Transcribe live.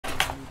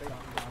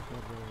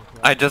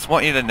I just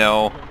want you to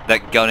know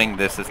that gunning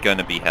this is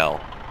gonna be hell.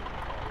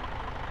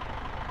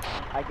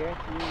 I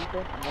guarantee you,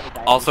 Ethan, I'm gonna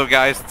die. Also,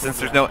 guys, since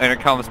there's no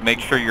intercoms, make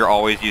sure you're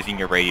always using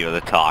your radio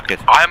to talk.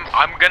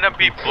 I'm gonna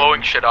be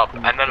blowing shit up,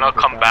 and then I'll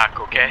come back,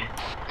 okay?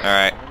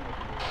 Alright.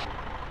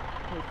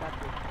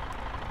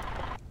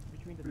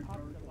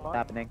 What's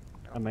happening?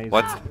 Amazing.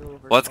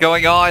 What's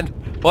going on?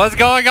 What's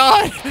going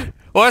on?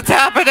 What's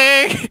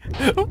happening?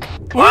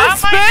 We're in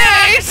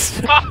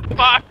space! Oh,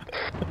 fuck!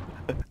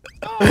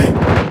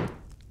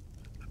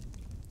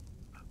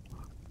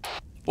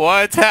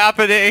 What's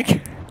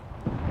happening?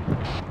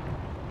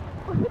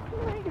 Oh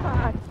my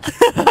god!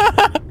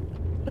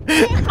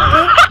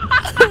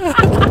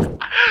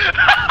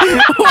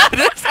 What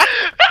is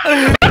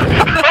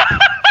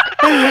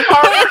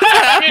Armor's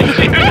having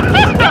issues!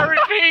 I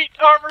repeat,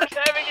 Armor's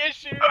having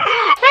issues!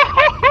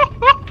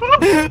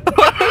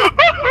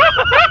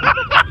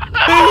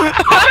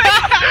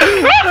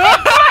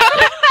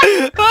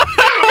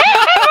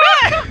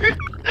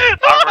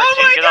 Armor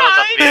team, get out of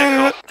the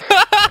vehicle.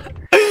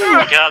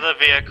 Get out of the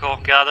vehicle,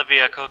 get out of the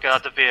vehicle, get out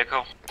of the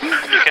vehicle. You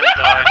can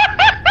die.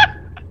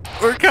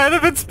 We're kind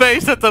of in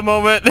space at the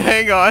moment.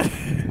 Hang on.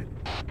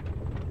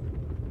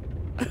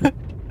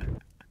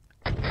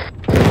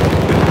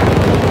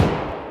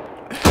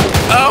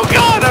 Oh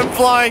god, I'm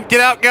flying! Get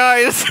out,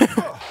 guys!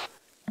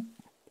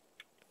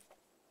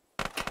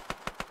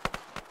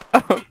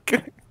 Oh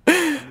god.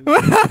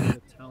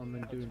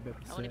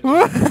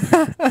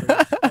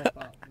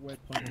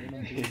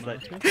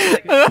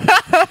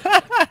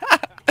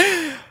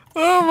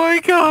 Oh my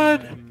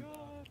god!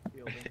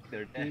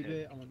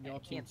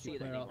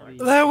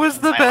 That was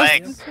the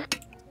best.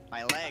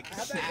 My legs.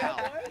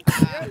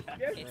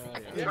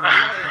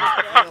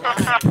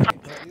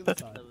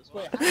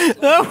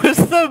 That was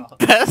the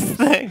best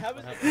thing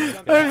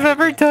I've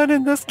ever done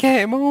in this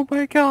game. Oh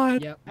my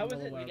god. How was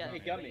it?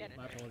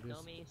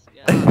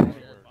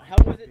 How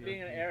was it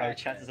being an air? Our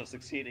chances of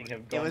succeeding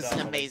have gone It was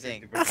down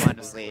amazing, almost 50%.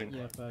 honestly.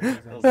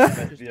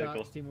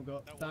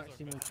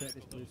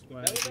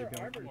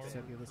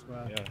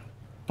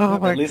 Oh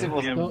my At least it god.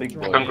 wasn't a big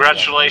boy.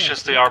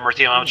 Congratulations to the Armor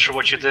team, I'm not sure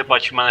what you did,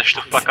 but you managed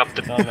to fuck up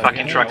the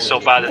fucking truck so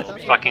bad it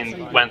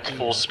fucking went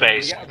full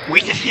space.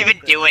 We didn't even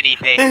do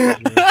anything.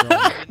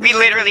 We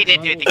literally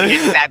didn't do anything. We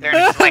just sat there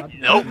and just like,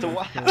 nope.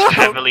 I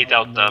heavily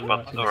doubt that,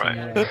 but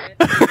alright.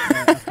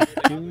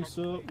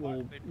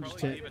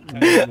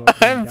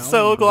 I'm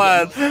so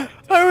glad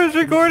I was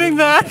recording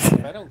that.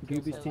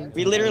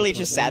 We literally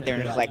just sat there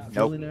and was like,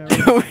 nope.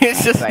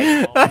 It's just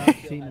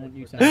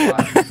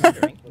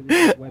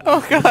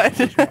oh god.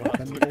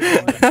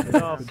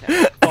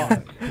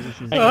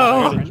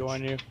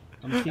 Join you.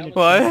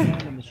 What?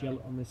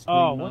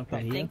 Oh, what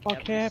the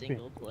fuck happened?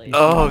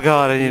 Oh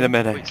god, I need a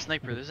minute. Wait,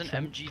 Sniper, there's an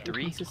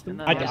MG3 in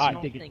that I last died.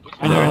 one?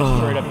 I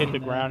straight up hit the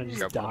ground and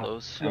just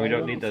died. And we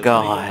don't need those.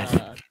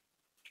 God.